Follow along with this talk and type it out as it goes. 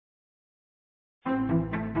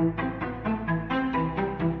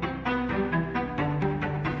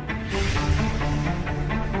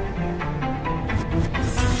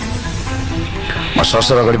म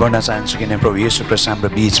सरसर अगाडि बढ्न चाहन्छु किन प्रभु येशू ख्रीष्ट हाम्रो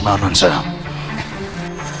बीचमा हुनुहुन्छ।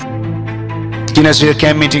 किन चाहिँ यो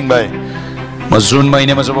क्याम्प मिटिङ भए म जुन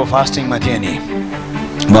महिनामा जब फास्टिङमा थिएँ नि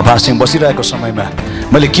म फास्टिङ बसिरहेको समयमा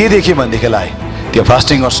मैले के देखेँ भनेदेखिलाई त्यो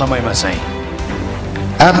फास्टिङको समयमा चाहिँ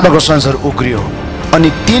आत्माको संसार उग्रियो अनि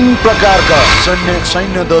 3 प्रकारका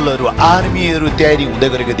सैन्य दलहरू आर्मीहरू तयारी हुँदै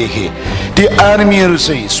गरेको देखे। ती आर्मीहरू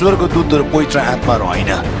चाहिँ स्वर्गदूतहरू पवित्र आत्माहरू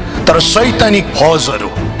होइन तर शैतानिक फौजहरू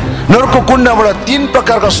नरकको कुण्डबाट 3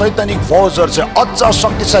 प्रकारका शैतानिक फौजहरू चाहिँ अझ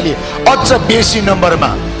शक्तिशाली अझ बेसी नम्बरमा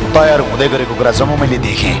तयार हुँदै गरेको कुरा जब मैले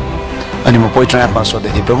देखेँ अनि म पवित्र आत्मा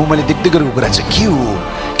सोध्दै थिएँ प्रभु मैले देख्दै गरेको कुरा चाहिँ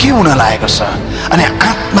के हुन लागेको छ। अनि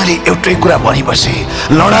आत्माले एउटै कुरा भनिबसे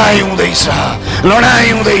लडाई हुँदैछ लडाई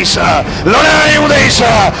हुँदैछ लडाई हुँदैछ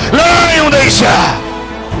लडाई हुँदैछ।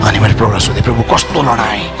 अनि मैले प्रभुलाई सोधेँ प्रभु कस्तो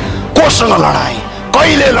लडाई कोसँग लडाई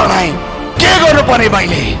कहिले लडाई के गर्नुपर्ने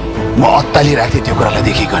मैले म अत्तालिरहेको थिएँ त्यो कुरालाई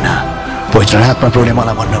देखिकन। पवित्र आत्मा प्रभुले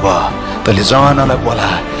मलाई भन्नुभयो तैँले जवानलाई बोला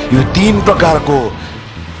यो 3 प्रकारको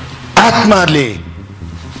आत्माहरूले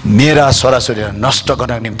मेरा छोराछोरीलाई नष्ट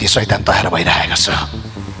गर्नको निम्ति शैतान तयार भइरहेको छ।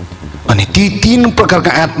 अनि ती 3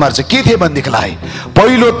 प्रकारका आत्माहरू चाहिँ के थिए भनेदेखिलाई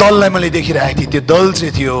पहिलो दललाई मैले देखिरहेको थिएँ त्यो दल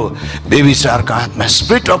चाहिँ थियो व्यभिचारको आत्मा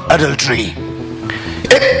स्पिरिट अफ एडल्ट्री।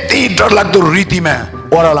 यति डरलाग्दो रीतिमा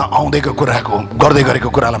ओराला आउँदैको कुराको गर्दै गरेको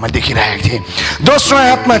कुरालाई मैले देखिरहेको थिएँ। दोस्रो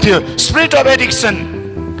आत्मा थियो स्पिरिट अफ एडिक्सन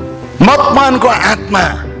मदपानको आत्मा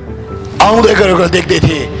आउँदै गरेको देख्दै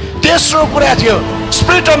थिएँ। तेस्रो कुरा थियो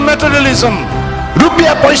स्पिरिट अफ मेटेरियलिजम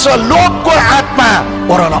रुपियाँ पैसा लोभको आत्मा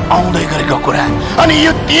ओराला आउँदै गरेको कुरा। अनि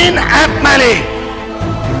यो 3 आत्माले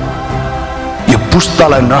यो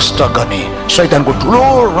पुस्तालाई नष्ट गर्ने शैतानको ठुलो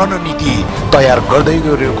रणनीति तयार गर्दै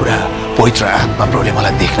गरेको कुरा पवित्र आत्मा प्रभुले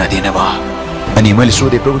मलाई देख्न दिनुभयो। अनि मैले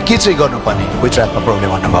सोधेँ प्रभु के चाहिँ गर्नुपर्ने। पवित्र आत्मा प्रभुले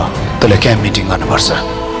भन्नुभयो तैँले क्याम्प मिटिङ गर्नुपर्छ।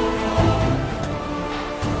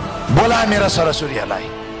 बोला मेरा छोराछोरीहरूलाई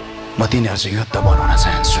म तिनीहरूसँग युद्ध बनाउन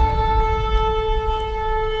चाहन्छु।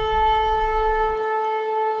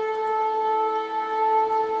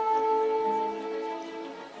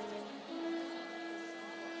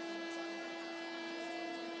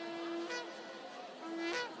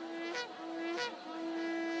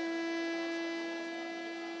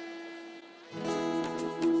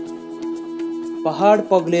 पहाड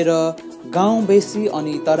पग्लेर गाउँ बेसी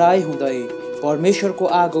अनि तराई हुँदै परमेश्वरको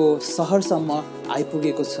आगो सहरसम्म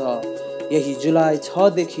आइपुगेको छ। यही जुलाई 6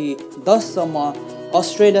 देखि 10 सम्म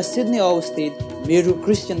अस्ट्रेलिया सिडनी अवस्थित मेरू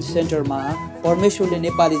क्रिस्चियन सेन्टरमा परमेश्वरले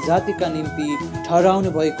नेपाली जातिका निम्ति ठहराउनु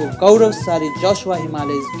भएको गौरवशाली जोसुवा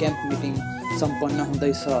हिमालयज क्याम्प मिटिङ सम्पन्न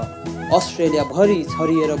हुँदैछ। अस्ट्रेलिया भरि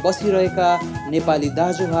छरिएर बसिरहेका नेपाली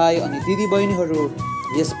दाजुभाइ अनि दिदीबहिनीहरू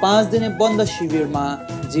यस 5 दिने बन्द शिविरमा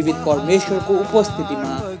जीवित परमेश्वरको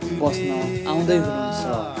उपस्थितिमा बस्न आउँदै हुनुहुन्छ।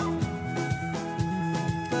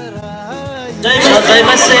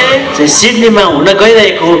 सिडनीमा हुन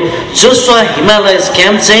गइरहेको जोसुवा हिमालयस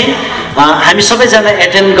क्याम्प चाहिँ हामी सबैजना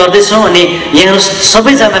एटेन्ड गर्दैछौँ अनि यहाँ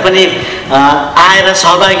सबैजना पनि आएर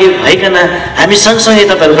सहभागी भइकन हामी सँगसँगै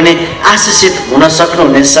तपाईँहरू पनि आशिषित हुन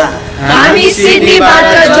सक्नुहुनेछ। हामी सिडनीबाट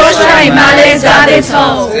जोसुवा हिमालय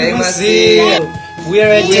जाँदैछौँ। We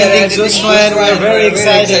are attending Joshua and we are very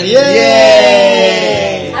excited.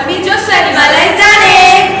 Yay! हामी जोसुवा हिमालय जाने।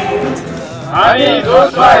 हामी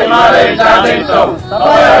जोसुवा हिमालय जाँदैछौँ।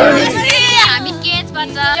 हामी केजबाट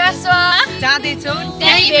जोसुवा जाँदैछौँ।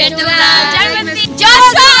 त्यही भेटौँला जर्मनी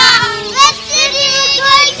जोसुवा।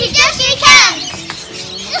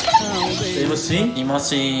 म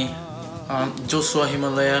चाहिँ जोसुवा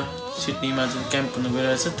हिमालय सिडनीमा जुन क्याम्प हुन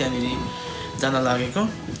गइरहेछ त्यहाँनिर जान लागेको।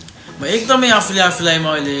 म एकदमै आफूलाई म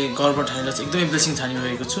अहिले गर्व ठानेर चाहिँ एकदमै ब्लेसिङ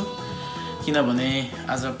ठानिरहेको छु किनभने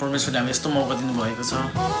आज परमेश्वरले हामीलाई यस्तो मौका दिनुभएको छ।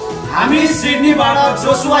 हामी सिडनीबाट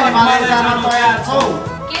जोसुवा हिमालय जान तयार छौँ।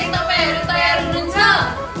 के तपाईहरु तयार हुनुहुन्छ?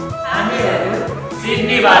 हामीहरू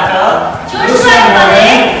सिडनीबाट जोसुवा हिमालय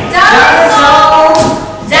जान्छौँ।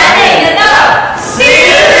 जाने होइन त?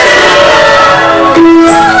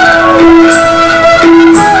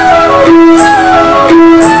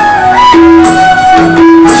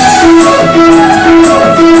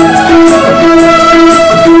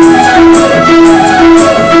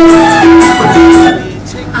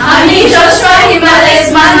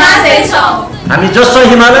 हामी जोसुवा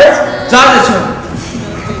हिमालय जाँदैछौँ।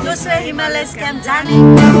 जोसुवा हिमालय क्याम्प जाने।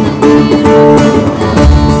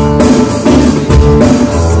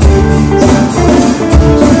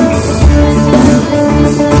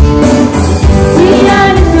 We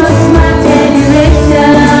are the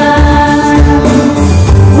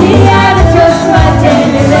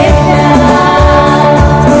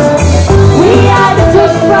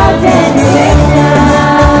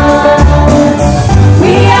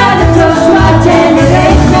Joshua generation.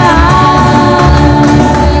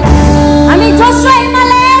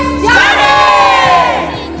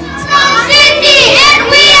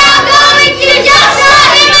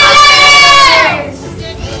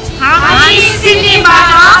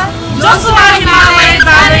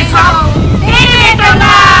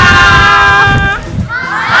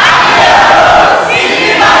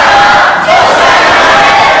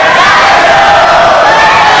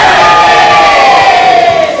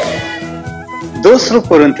 दोस्रो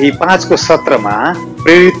कोरिन्थी 5:17 मा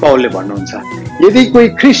प्रेरित पौलले भन्नुहुन्छ, यदि कोही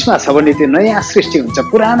ख्रीष्टमा छ भने त्यो नयाँ सृष्टि हुन्छ,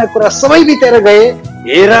 पुराना कुरा सबै बितेर गए,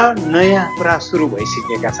 हेर नयाँ कुरा सुरु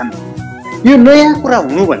भइसकेका छन्। यो नयाँ कुरा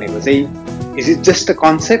हुनु भनेको चाहिँ is it just a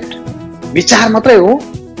concept, विचार मात्रै हो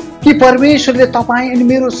कि परमेश्वरले तपाईँ अनि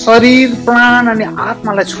मेरो शरीर, प्राण अनि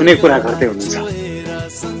आत्मालाई छुने कुरा गर्दै हुनुहुन्छ?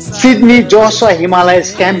 सिडनी जोसुवा हिमालयस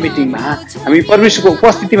क्याम्प मिटिङमा हामी परमेश्वरको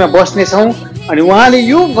उपस्थितिमा बस्नेछौँ अनि उहाँले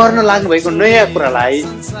यो गर्न लाग्नु भएको नयाँ कुरालाई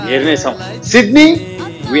हेर्नेछौँ। Sydney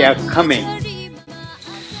we are coming.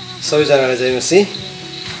 सबैजनालाई जय मसीह।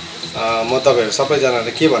 म तपाईँहरू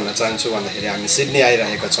सबैजनालाई के भन्न चाहन्छु भन्दाखेरि हामी सिडनी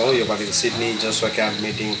आइरहेका छौँ। यो पालिको सिडनी जोसुवा क्याम्प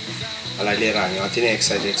मिटिङलाई लिएर हामी अति नै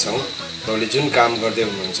एक्साइटेड छौँ। प्रभुले जुन काम गर्दै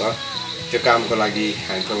हुनुहुन्छ त्यो कामको लागि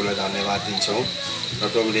हामी प्रभुलाई धन्यवाद दिन्छौँ र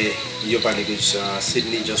प्रभुले यो पालिको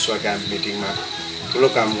सिडनी जोसुवा क्याम्प मिटिङमा ठुलो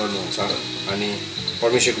काम गर्नुहुन्छ। अनि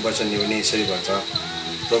परमेश्वरको वचनले पनि यसरी भन्छ,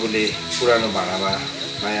 प्रभुले पुरानो भाँडामा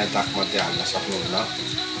नयाँ दागमध्ये हाल्न सक्नुहुन्न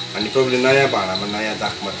अनि प्रभुले नयाँ भाँडामा नयाँ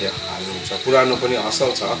दागमध्ये हाल्नुहुन्छ। पुरानो पनि असल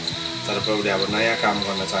छ तर प्रभुले अब नयाँ काम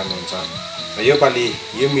गर्न चाहनुहुन्छ र यो पालि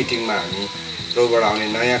यो मिटिङमा हामी प्रभुबाट आउने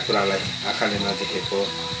नयाँ कुरालाई आँखाले नदेखेको,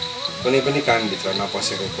 कुनै पनि कानभित्र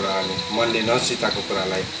नपसेको कुरा अनि मनले नचिताएको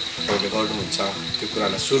कुरालाई प्रभुले गर्नुहुन्छ। त्यो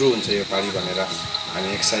कुरालाई सुरु हुन्छ यो पालि भनेर हामी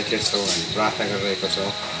एक्साइटेड छौँ, हामी प्रार्थना गरिरहेको छौँ।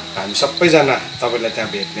 हामी सबैजना तपाईँलाई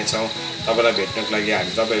त्यहाँ भेट्नेछौँ। तपाईँलाई भेट्नको लागि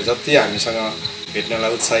हामी तपाईँहरू जति हामीसँग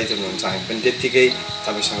भेट्नलाई उत्साहित हुनुहुन्छ हामी पनि त्यत्तिकै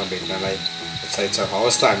तपाईँसँग भेट्नलाई उत्साहित छ।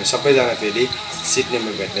 हवस् त हामी सबैजना फेरि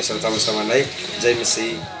सिडनीमा भेट्नेछौँ। तपाईँसँगलाई जय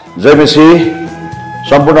मसीह। जय मसीह।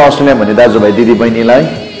 सम्पूर्ण अस्ट्रेलिया भन्ने दाजुभाइ दिदीबहिनीलाई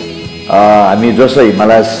हामी जोसुवा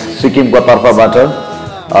हिमालय सिक्किमको तर्फबाट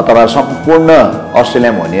तपाईँ सम्पूर्ण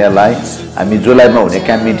अस्ट्रेलियामा हुनेहरूलाई हामी जुलाईमा हुने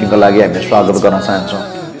क्याम्प मिटिङको लागि हामी स्वागत गर्न चाहन्छौँ।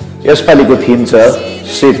 यसपालिको थिम छ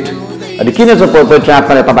सिफ्ट। अनि किन चाहिँ कोही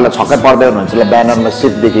ट्र्याकमा तपाईँलाई छक्कै पर्दै हुनुहुन्छ ल ब्यानरमा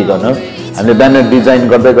सिफ्ट देखिकन हामीले ब्यानर डिजाइन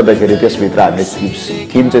गर्दै गर्दाखेरि त्यसभित्र हामीले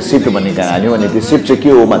थिम चाहिँ सिफ्ट भन्ने हाल्यौँ। अनि त्यो सिफ्ट चाहिँ के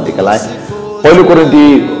हो भनेदेखिलाई पहिलो कोरिन्थी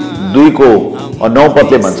 2:9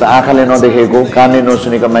 पदले भन्छ, आँखाले नदेखेको, कानले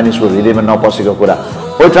नसुनेको, मानिसको हृदयमा नपसेको कुरा।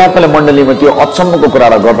 कोही ट्र्याकले मण्डलीमा त्यो अचम्मको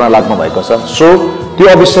कुरालाई गर्न लाग्नु भएको छ। सो त्यो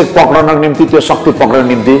अभिषेक पक्राउनको निम्ति, त्यो शक्ति पक्राउनको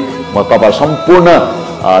निम्ति म तपाईँ सम्पूर्ण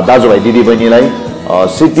दाजुभाइ दिदीबहिनीलाई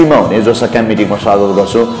सिक्किममा हुने जोसुवा क्याम्प मिटिङमा स्वागत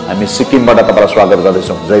गर्छु। हामी सिक्किमबाट तपाईँलाई स्वागत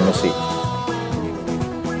गर्दैछौँ। जय मसीह।